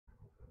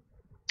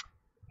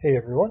Hey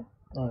everyone,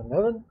 I'm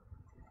Evan,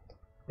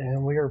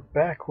 and we are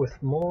back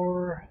with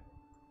more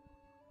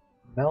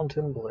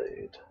Mountain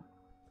Blade.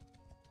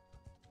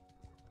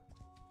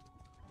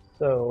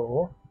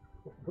 So,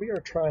 what we are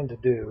trying to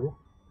do...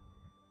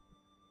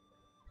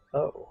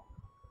 Oh.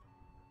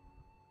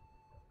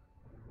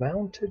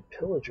 Mounted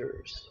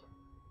Pillagers.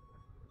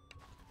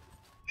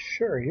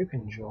 Sure, you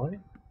can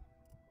join.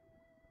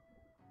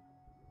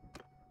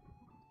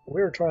 What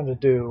we are trying to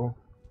do...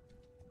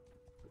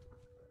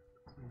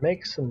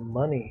 Make some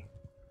money.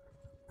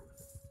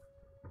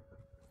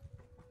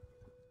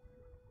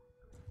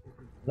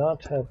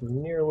 Not have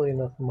nearly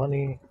enough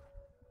money.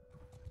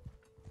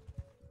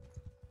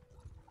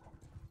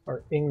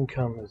 Our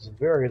income is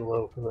very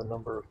low for the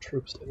number of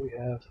troops that we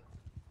have.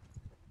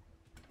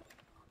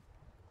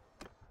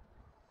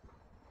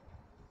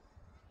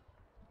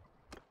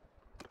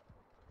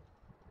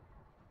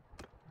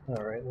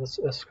 Alright, let's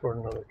escort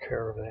another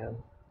caravan.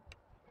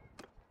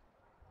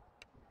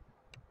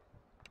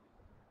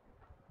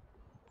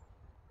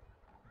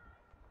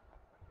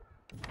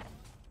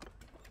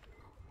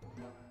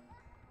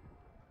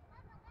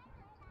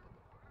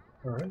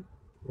 Alright,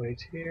 wait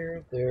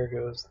here, there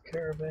goes the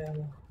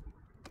caravan.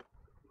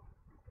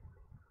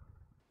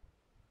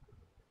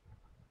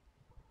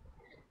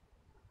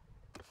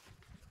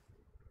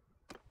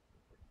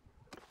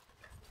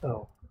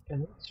 Oh,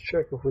 and let's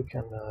check if we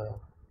can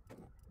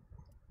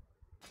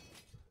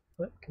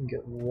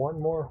get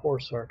one more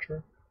horse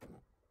archer.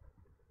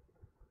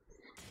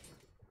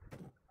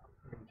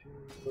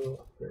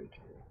 Upgrade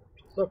you.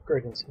 Just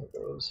upgrading some of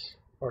those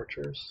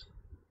archers.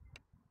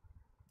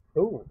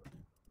 Oh!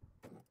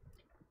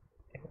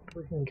 And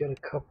we can get a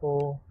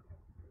couple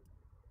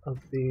of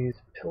these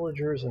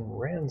pillagers and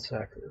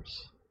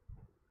ransackers.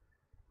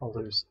 I'll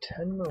lose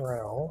 10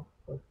 morale,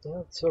 but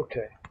that's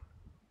okay.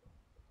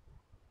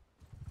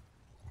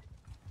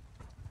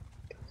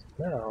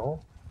 Now,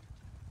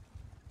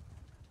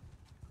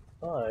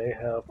 I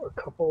have a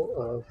couple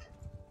of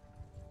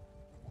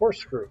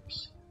horse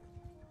groups.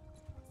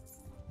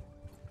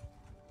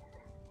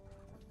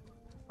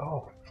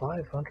 Oh,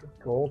 500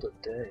 gold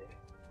a day.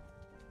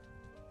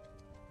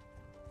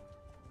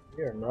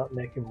 We are not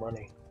making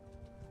money.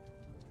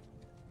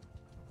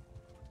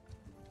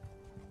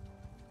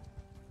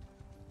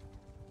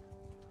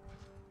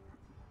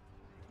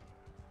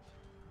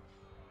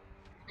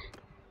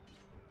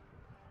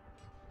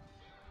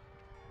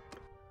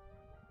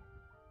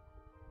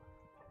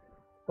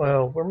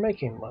 Well, we're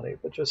making money,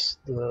 but just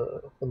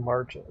the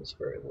margin is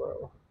very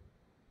low.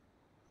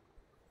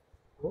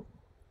 Whoop.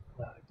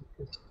 Get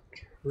this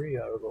tree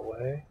out of the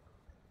way.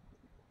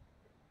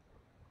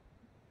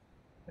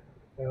 There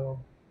we go.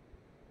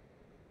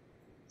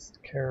 It's the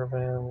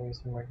caravan,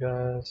 these are my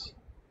guys.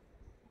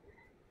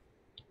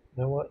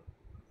 You know what?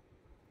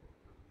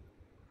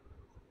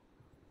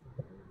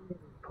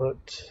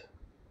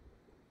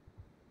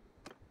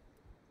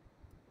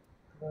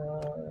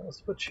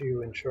 Let's put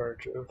you in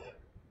charge of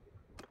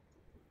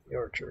the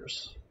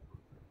archers.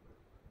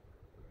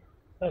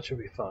 That should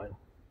be fine.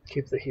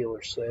 Keep the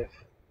healers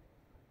safe.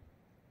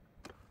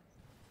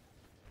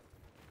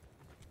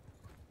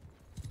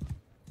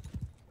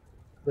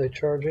 Are they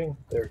charging?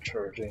 They're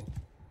charging.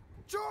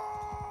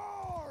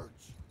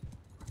 Charge!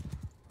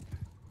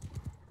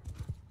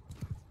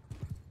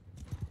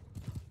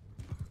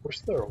 Wish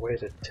there were a way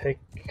to take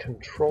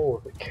control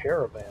of the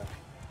caravan.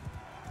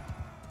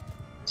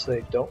 So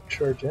they don't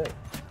charge in.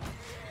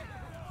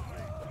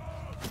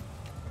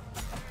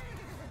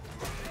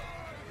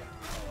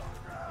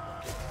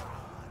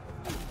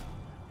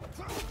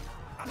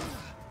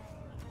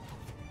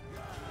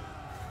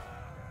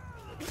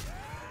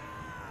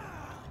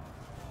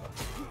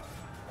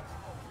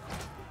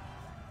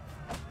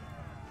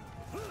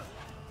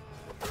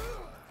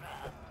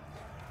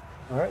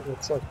 Alright,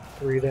 looks like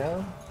 3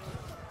 down.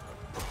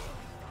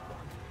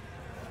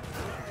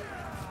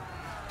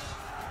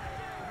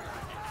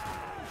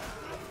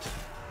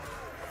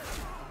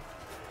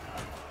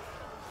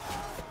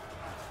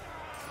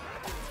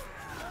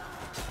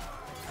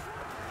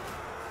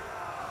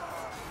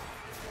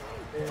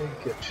 Okay,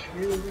 get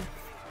you.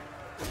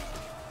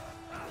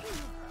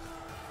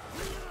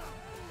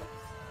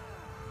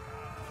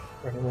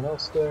 Anyone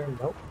else there?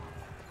 Nope.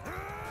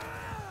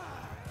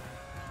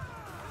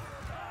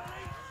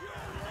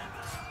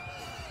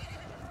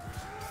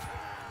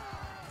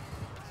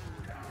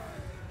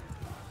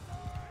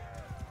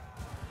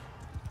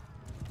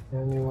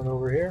 Anyone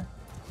over here?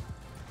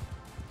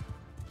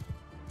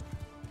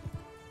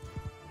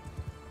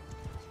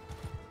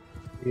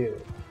 You.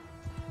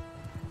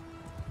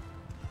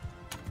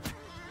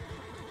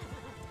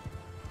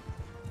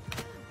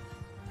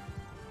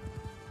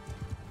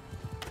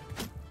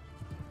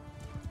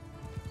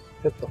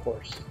 Hit the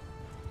horse.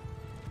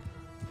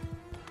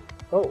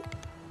 Oh!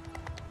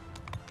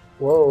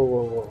 Whoa,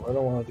 whoa, whoa, I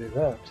don't want to do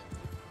that.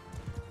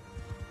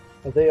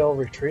 Are they all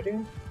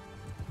retreating?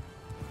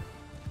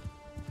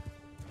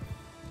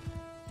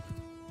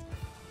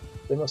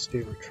 They must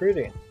be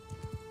retreating.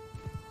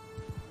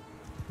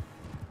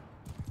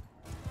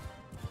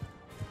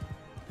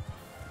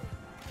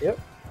 Yep,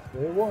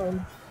 they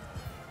won.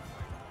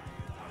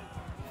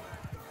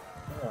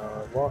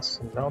 Lost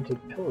some mounted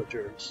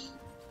pillagers.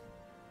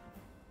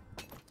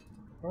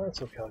 Well,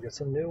 that's okay, I'll get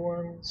some new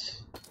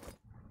ones.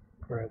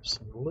 Grab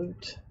some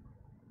loot.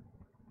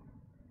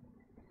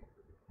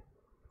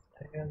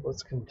 And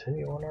let's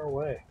continue on our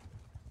way.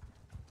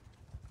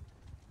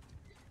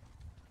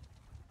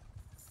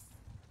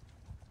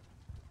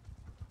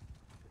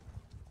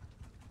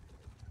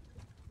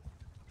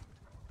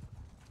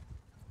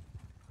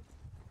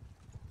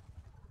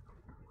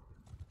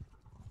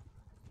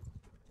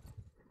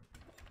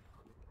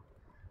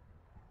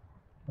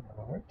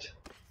 Alright.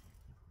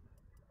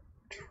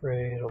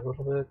 Trade a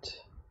little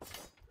bit.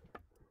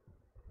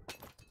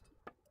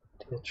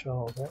 Ditch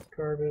all that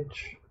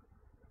garbage.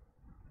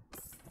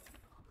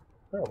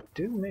 Oh, we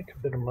do make a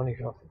bit of money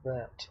off of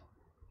that.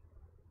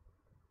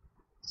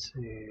 Let's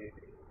see.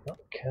 Not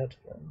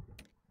Cadfin.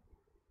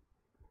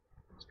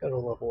 It's got to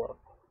level up.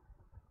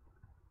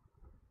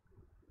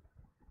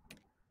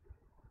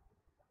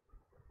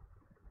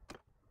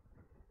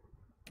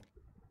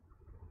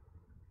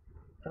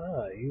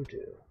 Ah, you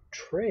do.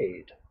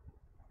 Trade.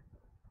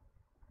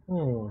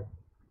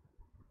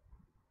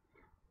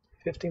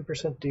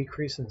 15%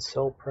 decrease in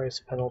sell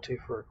price penalty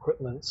for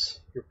equipments.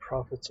 Your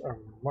profits are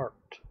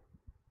marked.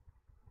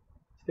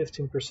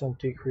 15%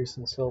 decrease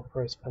in sell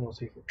price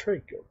penalty for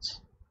trade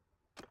goods.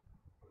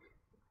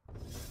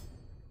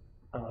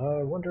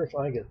 I wonder if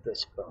I get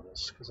this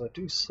bonus, because I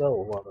do sell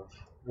a lot of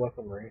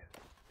weaponry.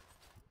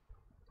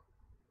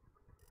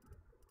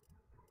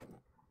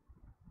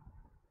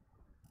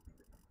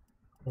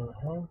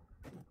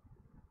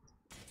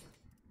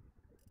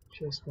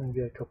 Just gonna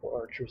get a couple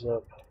archers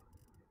up.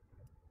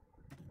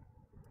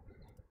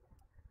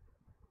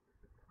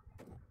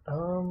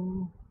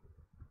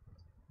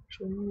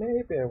 Actually,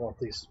 maybe I want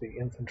these to be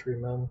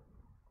infantrymen.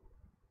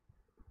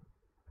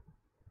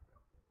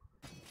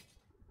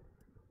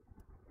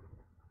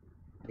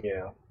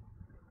 Yeah.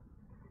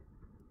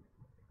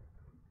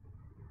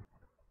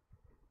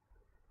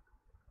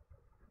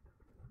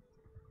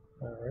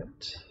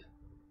 Alright.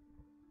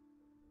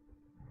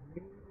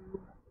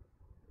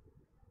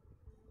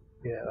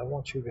 Yeah, I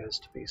want you guys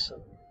to be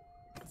some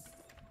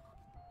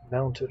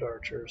mounted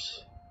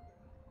archers.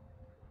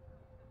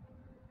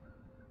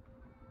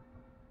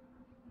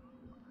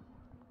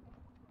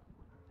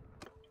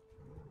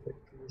 Wait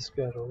for this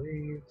guy to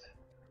leave.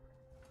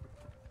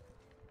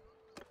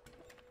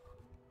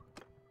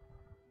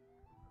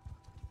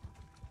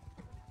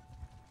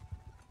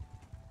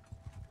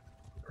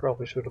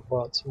 Probably should have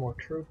bought some more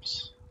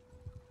troops.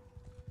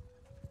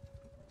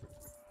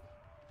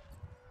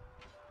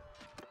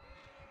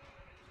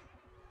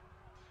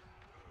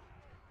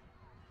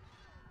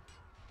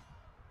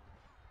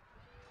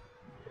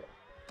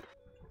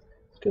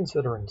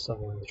 Considering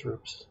sending the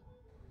troops.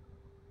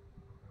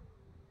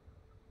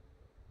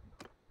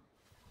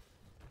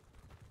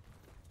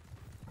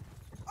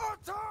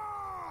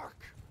 Attack!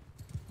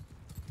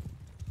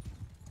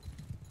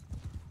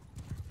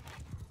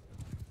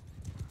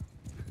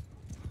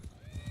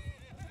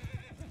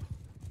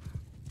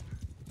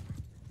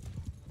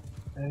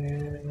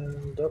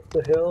 And up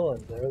the hill,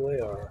 and there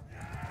they are.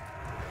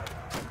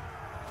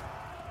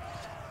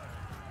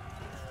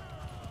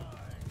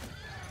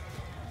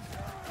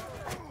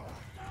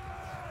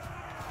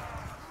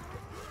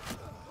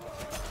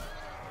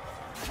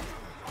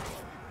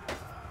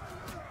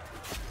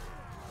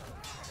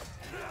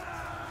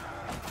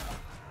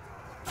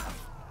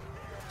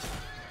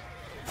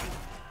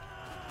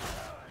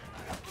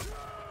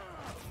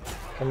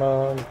 Come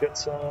on, get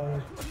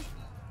some.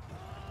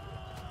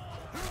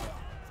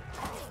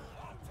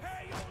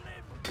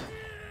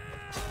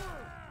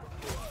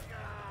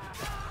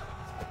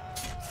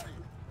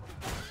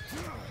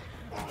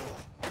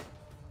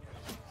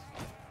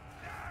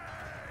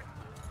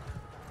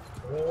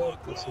 Well,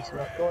 this is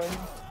not going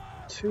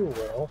too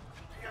well.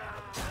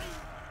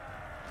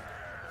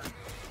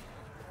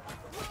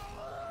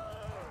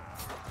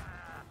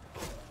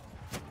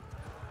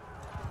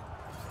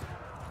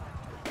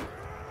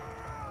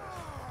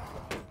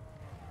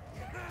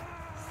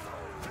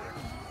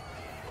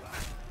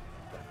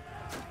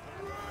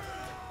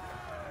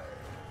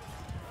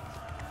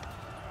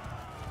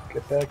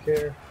 Get back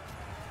here.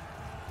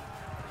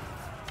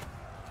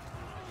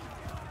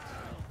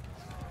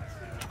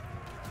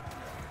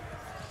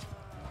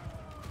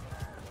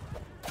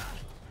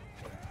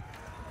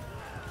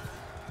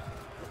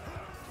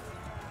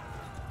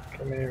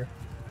 Come here.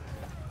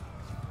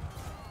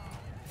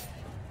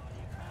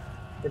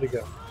 Where'd he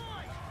go?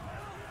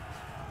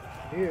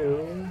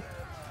 You.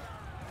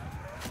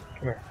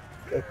 Come here.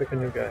 Go pick a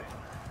new guy.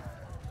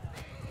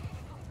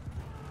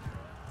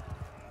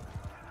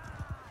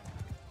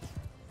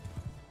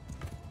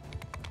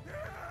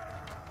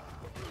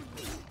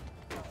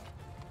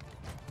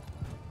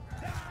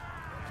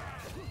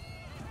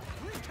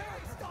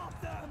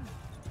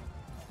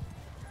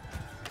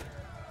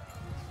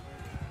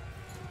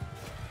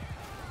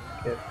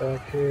 Get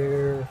back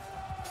here.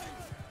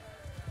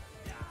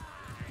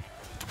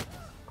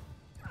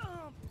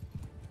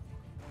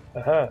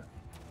 Aha!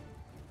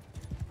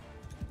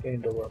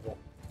 Gained a level.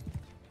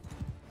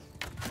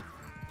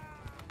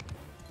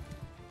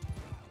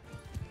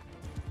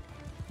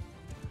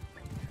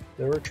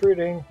 They're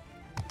retreating.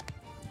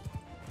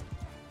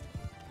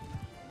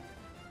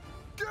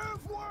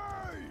 Give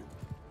way!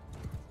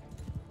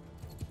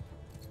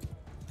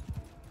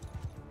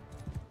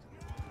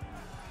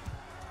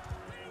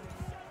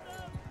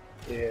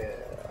 Yeah.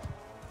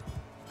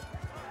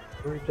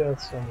 3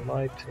 deaths on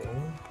my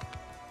team.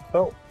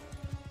 Oh!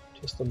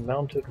 Just a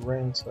mounted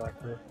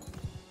ransacker.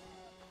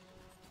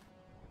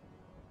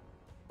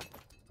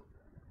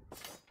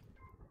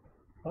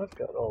 I've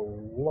got a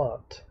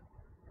lot.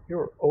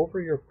 You're over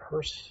your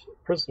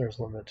prisoner's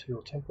limit. You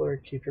will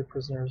temporarily keep your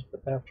prisoners,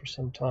 but after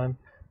some time,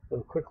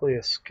 they'll quickly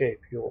escape.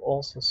 You'll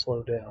also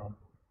slow down.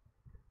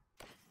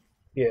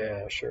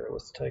 Yeah, sure,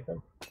 let's take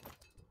them.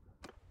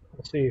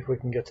 We'll see if we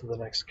can get to the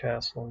next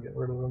castle and get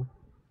rid of them.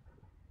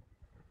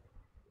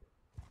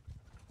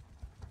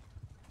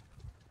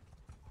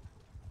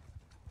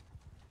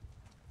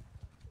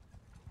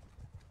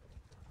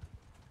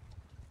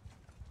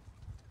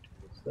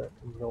 What's that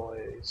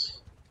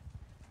noise?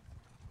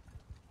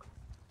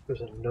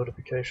 There's a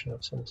notification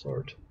of some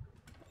sort.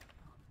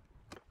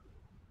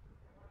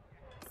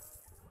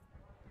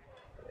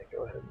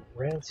 Go ahead and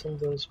ransom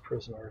those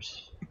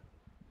prisoners.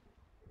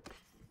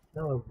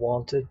 Now I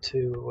wanted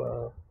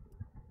to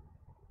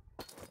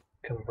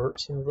convert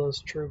some of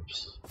those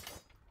troops.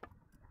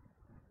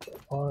 But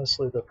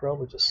honestly, they're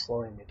probably just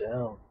slowing me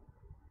down.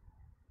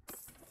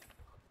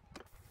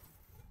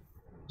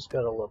 Just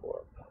gotta level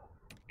up.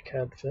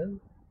 Cadfin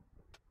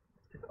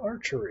and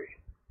archery.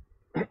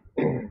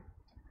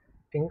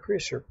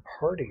 Increase your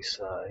party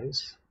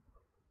size.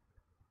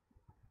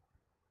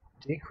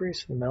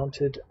 Decrease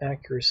mounted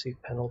accuracy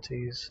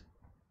penalties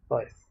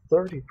by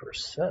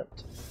 30%.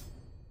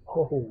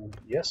 Oh,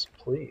 yes,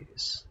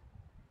 please.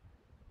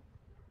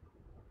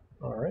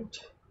 Alright.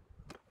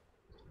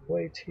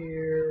 Wait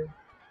here.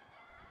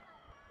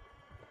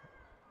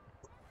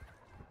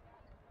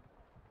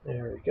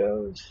 There he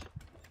goes.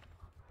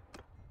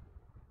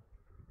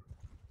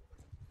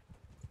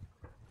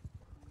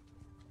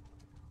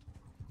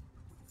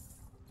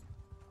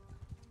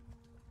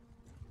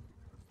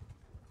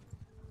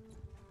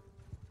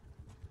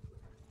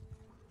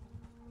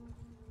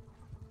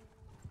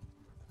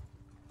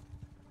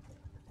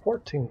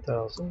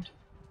 $14,000.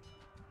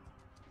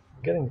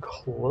 Getting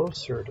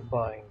closer to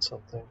buying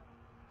something.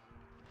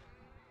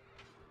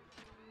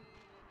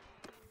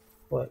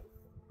 What?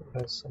 Who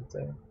has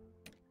something?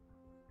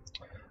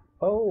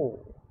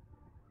 Oh!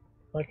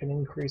 I can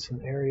increase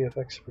an area of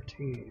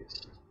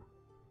expertise.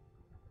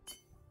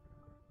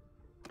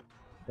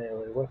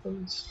 Melee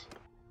weapons.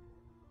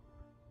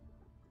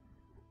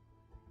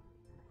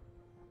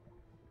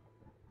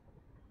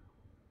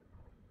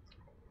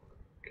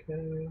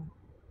 Okay.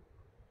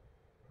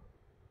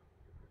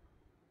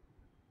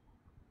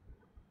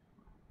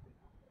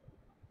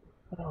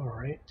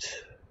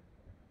 Alright.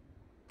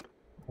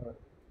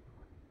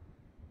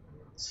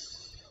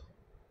 Let's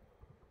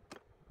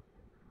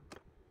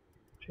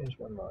change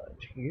my mind.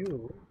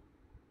 You.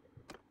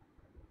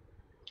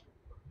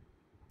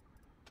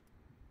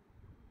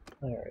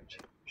 Alright.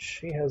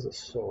 She has a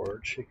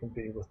sword. She can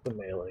be with the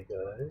melee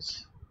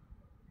guys.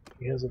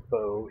 He has a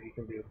bow. He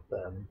can be with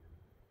them.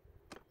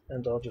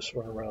 And I'll just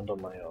run around on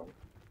my own.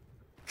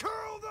 Kill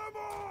them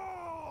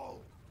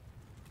all!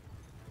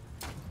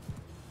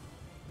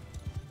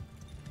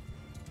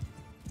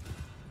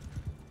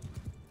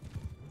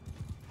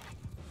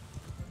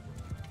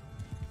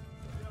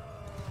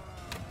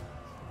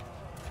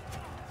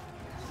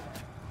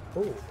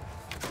 Ooh.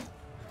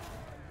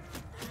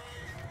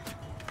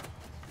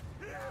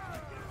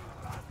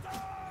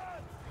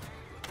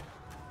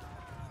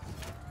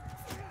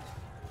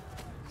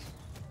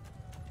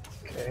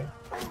 Okay.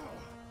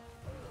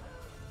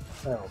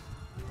 Oh.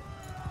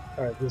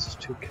 Alright, this is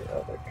too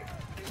chaotic.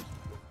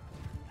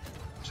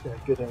 Just gotta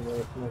get in there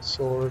with my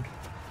sword.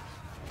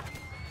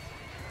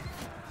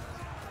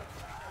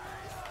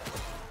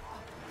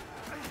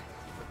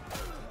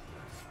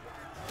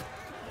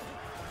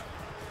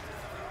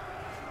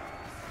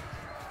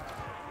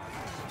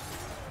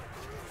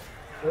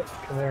 Yep,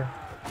 come here.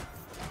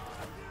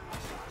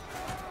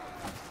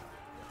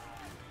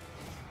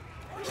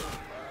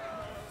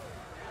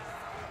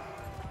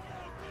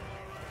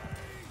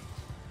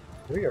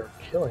 We are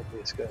killing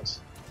these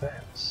guys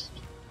fast.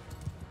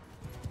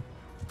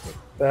 The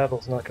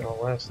battle's not going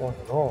to last long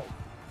at all.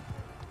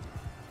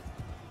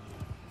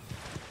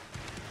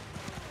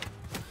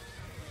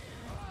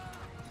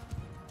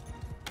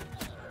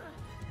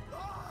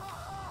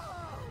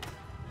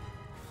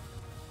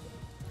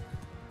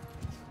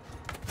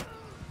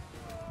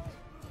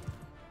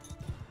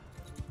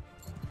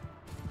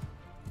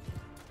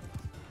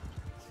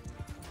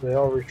 Are they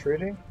all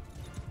retreating?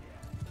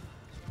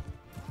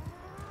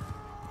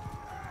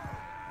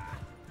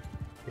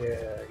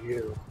 Yeah,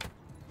 you.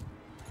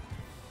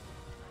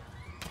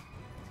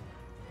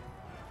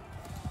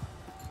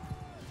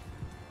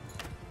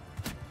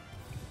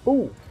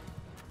 Ooh!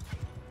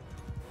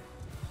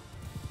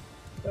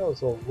 That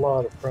was a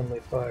lot of friendly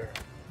fire.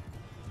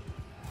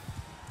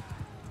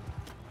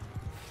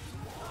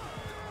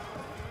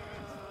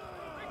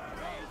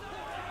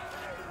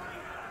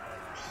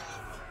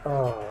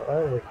 Ah, I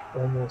like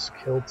almost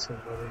killed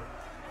somebody.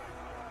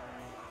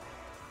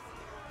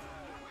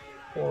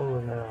 For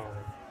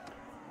renown.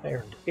 I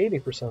earned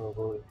 80% of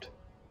the loot.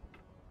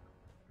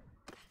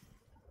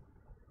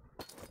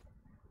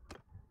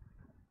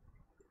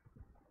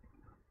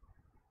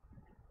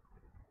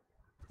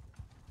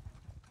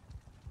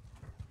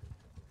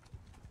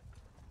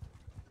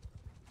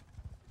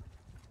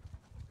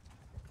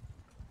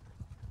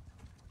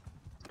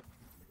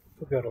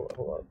 We gotta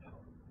level up.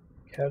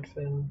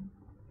 Cadfin.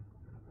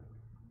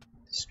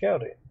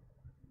 Scouting.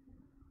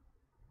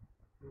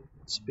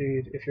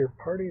 Speed. If your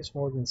party is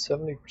more than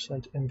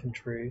 70%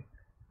 infantry,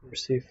 you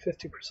receive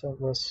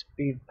 50% less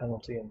speed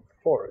penalty in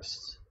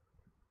forests.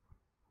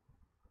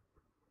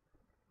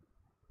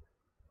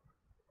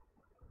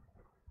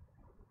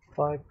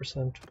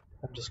 %.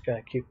 I'm just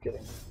gonna keep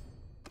getting.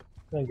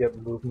 I'm gonna get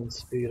movement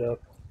speed up.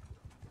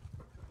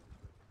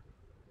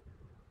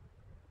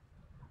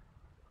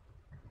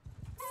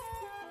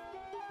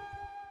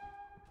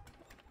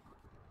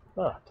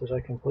 Ah, did I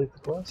complete the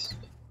quest?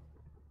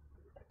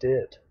 I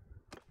did.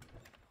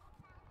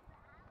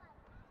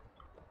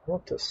 I'm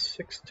up to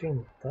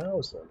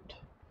 16,000.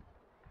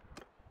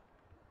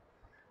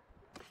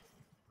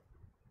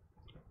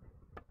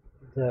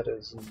 That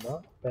is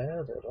not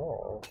bad at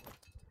all.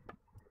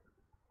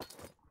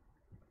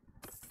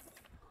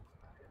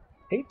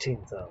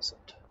 18,000.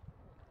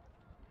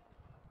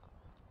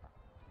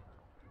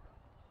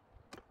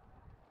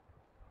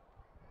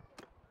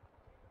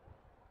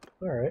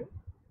 Alright.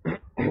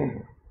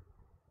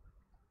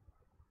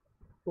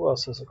 Who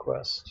else has a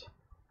quest?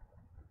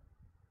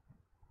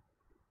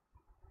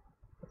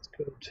 Let's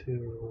go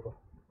to...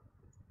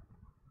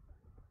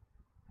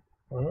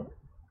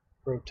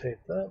 rotate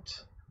that.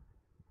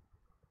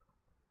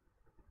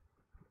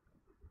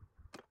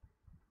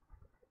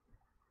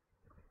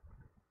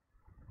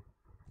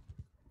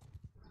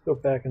 Let's go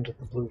back into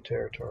the blue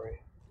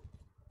territory.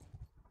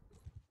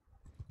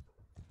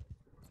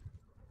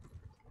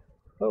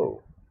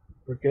 Oh,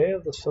 Brigade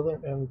of the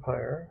Southern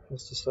Empire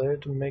has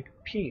decided to make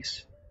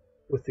peace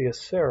with the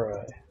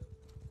Aserai.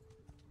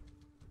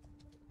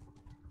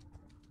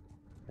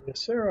 The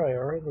Aserai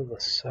are either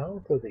the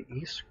South or the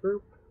East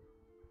group?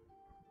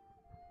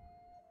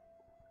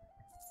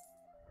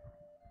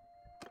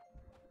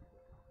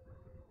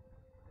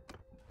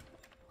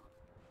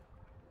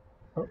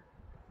 Oh.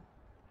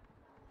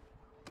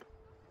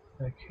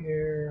 Back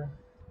here.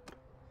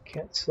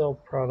 Can't sell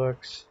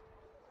products.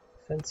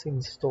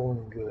 Fencing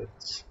stolen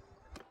goods.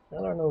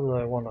 I don't know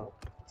that I want to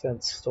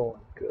fence stolen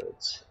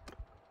goods.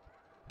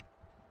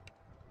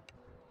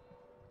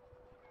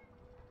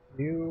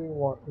 You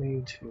want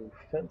me to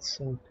fence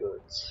some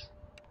goods.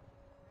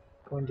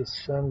 I'm going to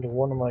send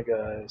one of my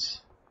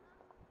guys.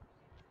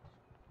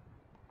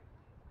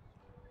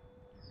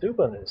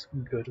 Zuban is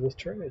good with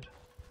trade.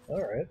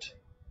 Alright.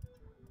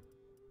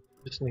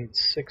 Just need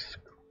 6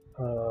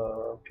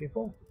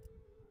 people.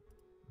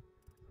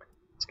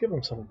 Let's give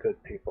him some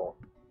good people.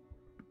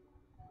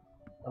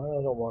 I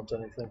don't want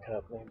anything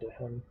happening to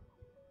him.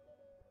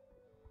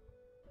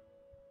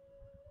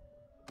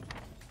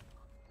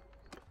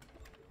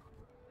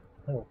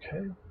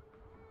 Okay.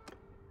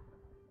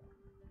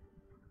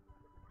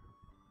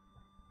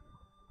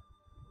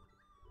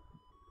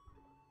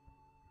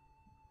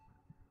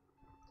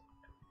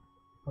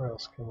 Where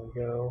else can we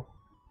go?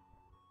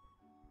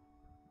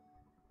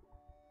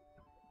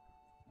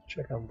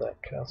 Check on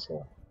that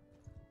castle.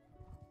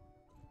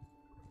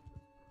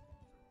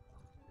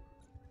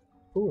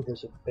 Ooh,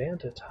 there's a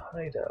bandit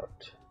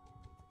hideout.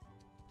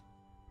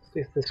 See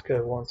if this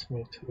guy wants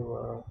me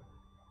to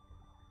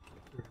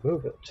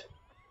remove it.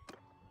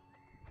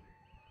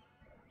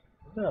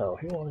 No,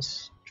 he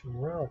wants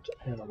drought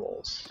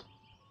animals.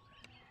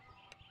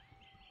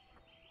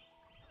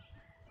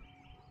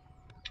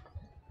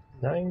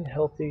 9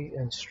 healthy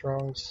and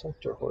strong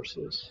sumpter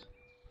horses.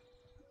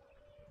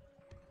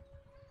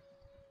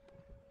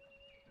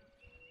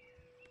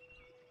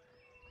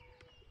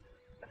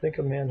 I think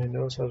a man who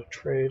knows how to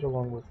trade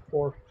along with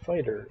 4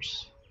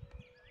 fighters.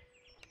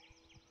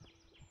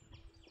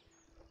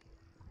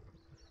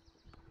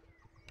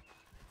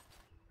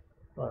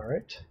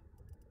 Alright.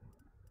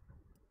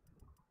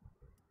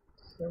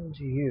 Send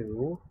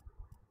you.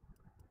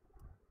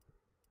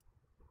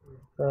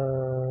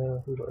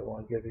 Who do I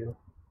want to give you?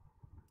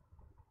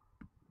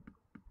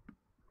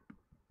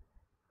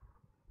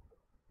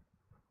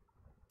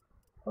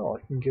 Oh,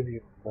 I can give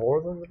you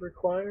more than the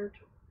required?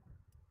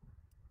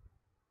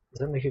 Does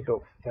that make it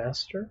go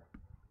faster?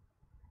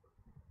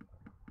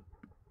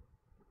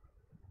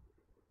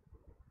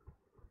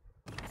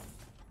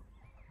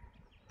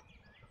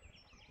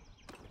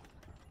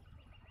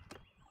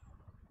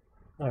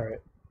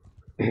 Alright.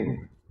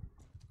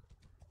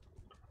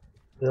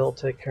 They'll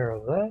take care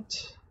of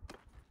that.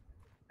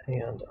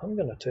 And I'm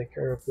gonna take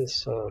care of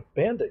this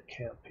bandit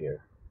camp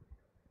here.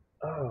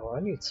 Oh, I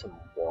need some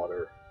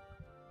water.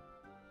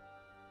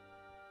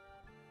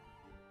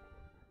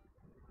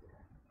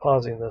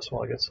 pausing this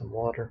while I get some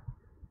water.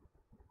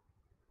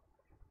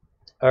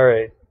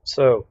 Alright,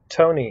 so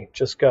Tony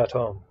just got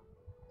home.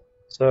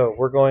 So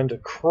we're going to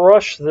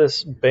crush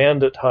this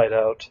bandit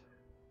hideout,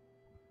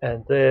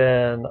 and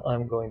then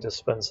I'm going to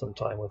spend some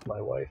time with my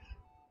wife.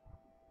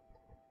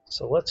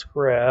 So let's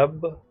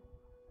grab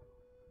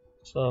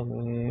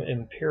some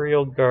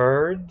Imperial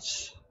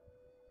Guards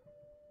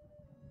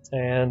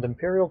and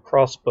Imperial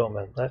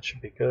Crossbowmen. That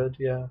should be good,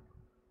 yeah.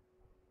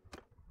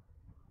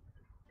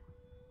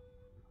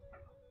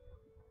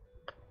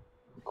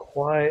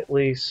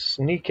 Quietly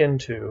sneak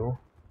into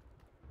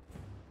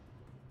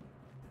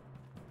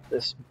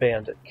this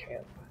bandit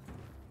camp.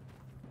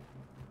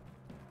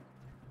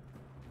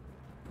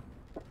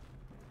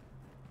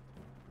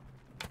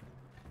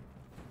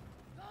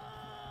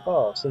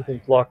 Oh,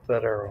 something blocked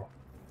that arrow.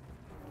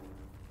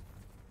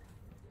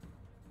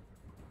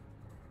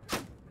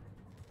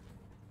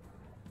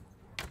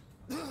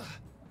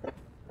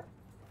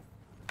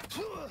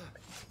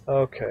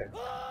 Okay.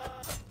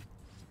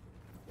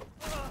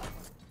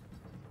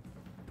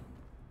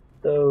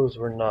 Those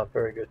were not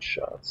very good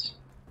shots.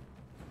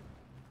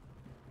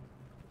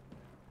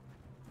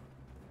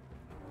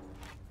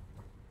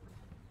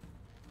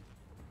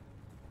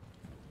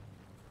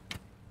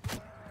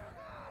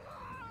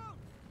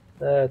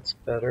 That's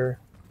better.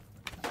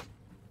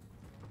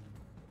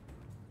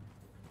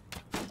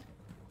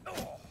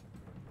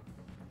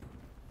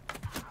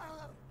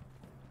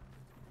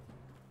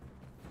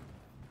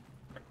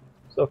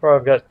 So far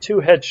I've got 2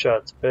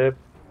 headshots, babe.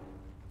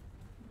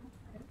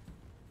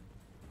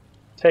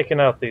 Taking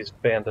out these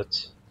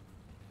bandits.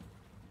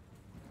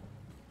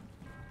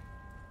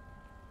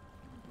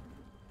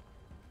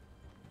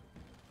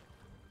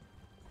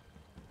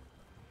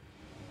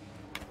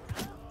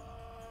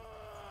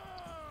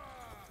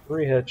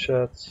 Three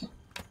headshots.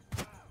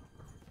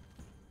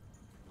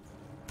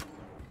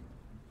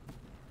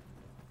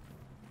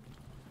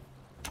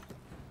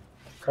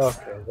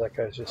 Okay, that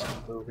guy's just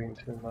moving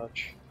too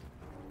much.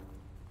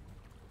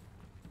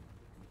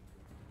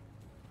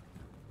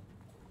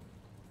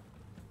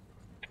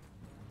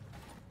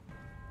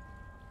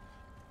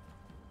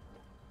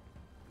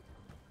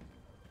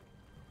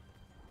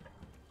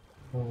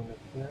 Moving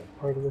to that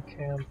part of the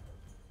camp.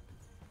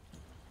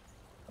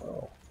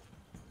 Oh.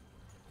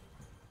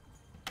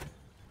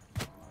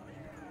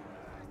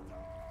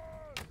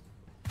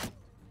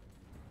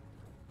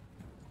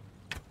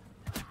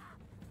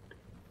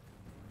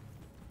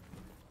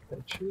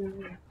 Got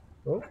you.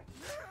 Oh.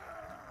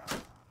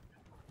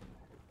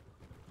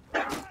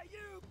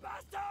 You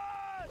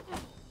bastard!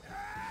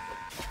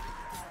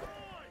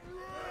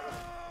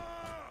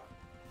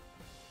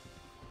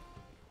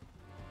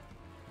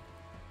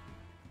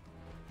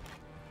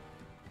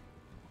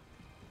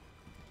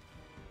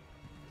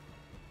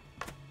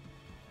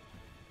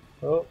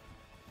 Oh.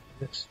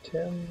 Missed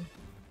him.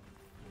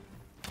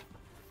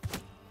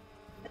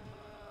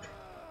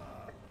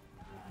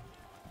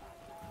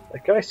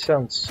 That guy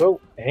sounds so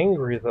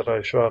angry that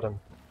I shot him.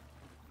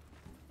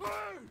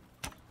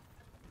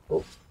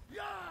 Oh.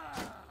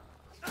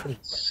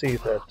 Didn't see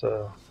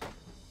that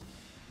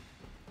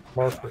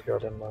marker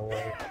got in my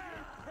way.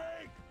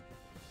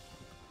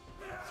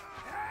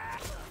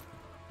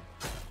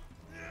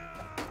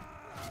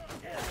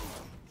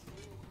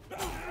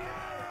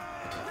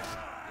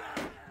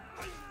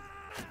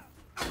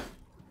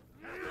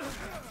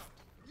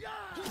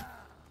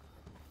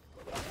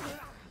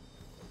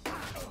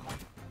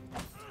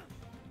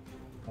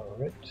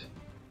 Alright.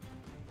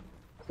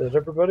 Is that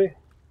everybody?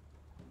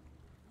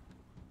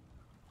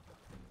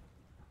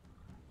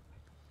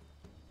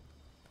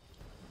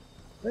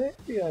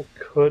 Maybe I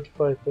could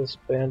fight this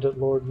bandit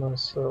lord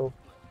myself.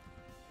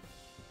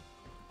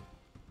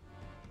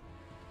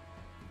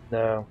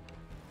 No.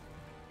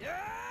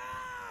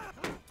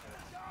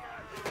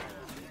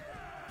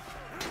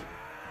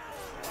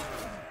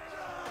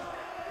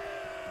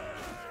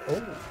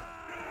 Oh.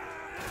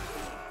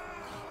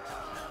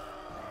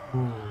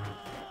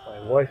 My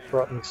wife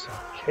brought me some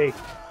cake.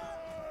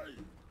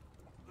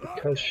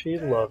 Because she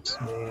loves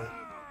me.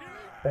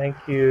 Thank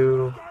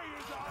you.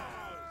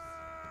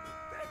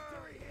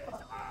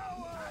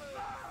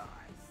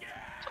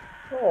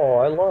 Oh,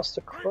 I lost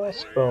a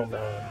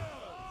crossbowman.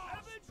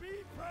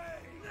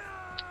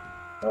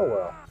 Oh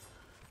well.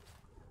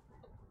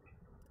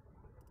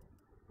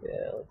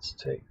 Yeah, let's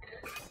take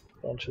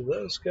a bunch of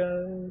those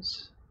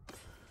guys.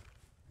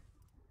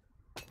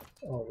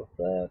 All of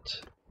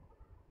that.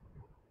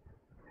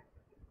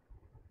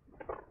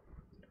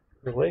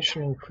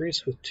 Relation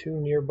increased with 2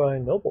 nearby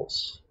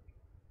nobles.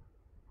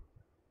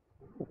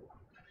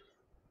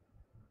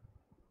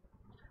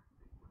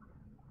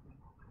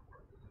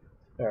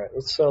 Alright,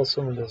 let's sell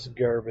some of this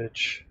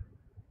garbage.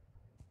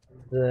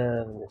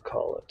 Then we'll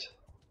call it.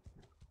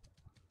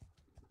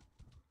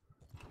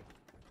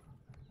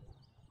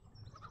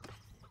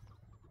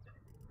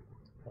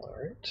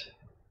 Alright.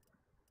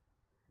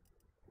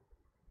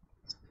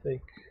 Let's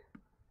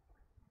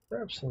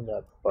grab some of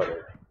that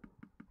butter.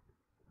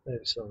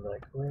 Maybe some of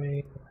that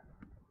grain.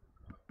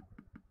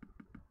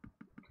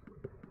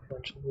 A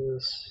bunch of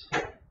this.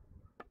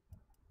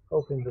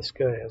 Hoping this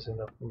guy has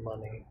enough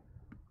money.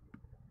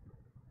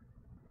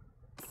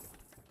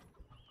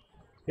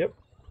 Yep,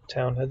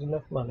 town had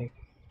enough money.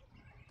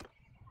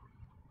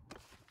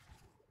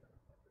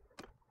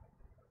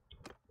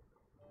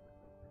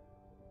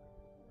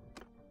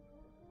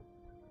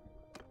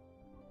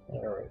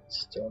 Alright,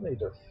 still need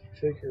to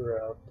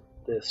figure out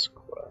this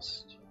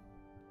quest.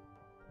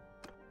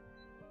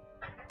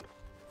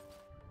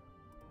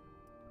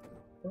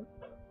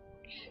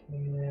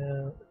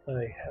 And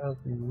I have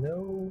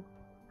no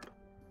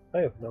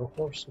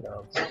horse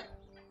mounts.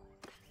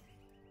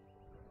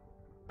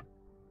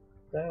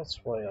 That's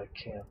why I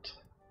can't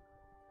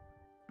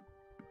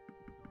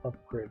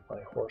upgrade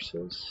my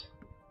horses,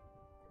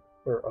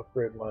 or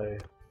upgrade my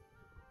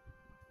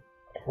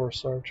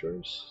horse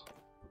archers.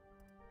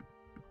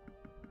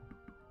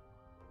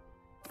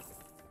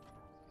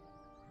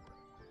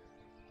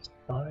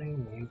 I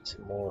need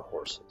some more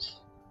horses.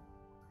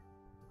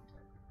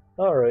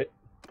 Alright,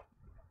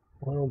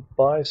 we'll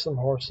buy some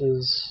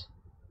horses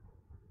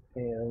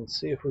and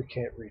see if we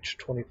can't reach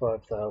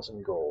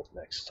 25,000 gold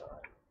next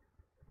time.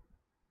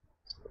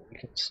 So we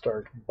can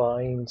start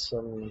buying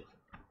some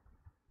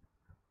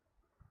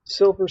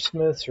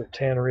silversmiths or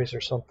tanneries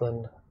or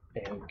something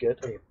and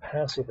get a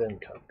passive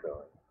income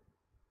going.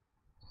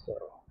 So,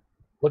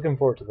 looking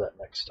forward to that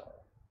next time.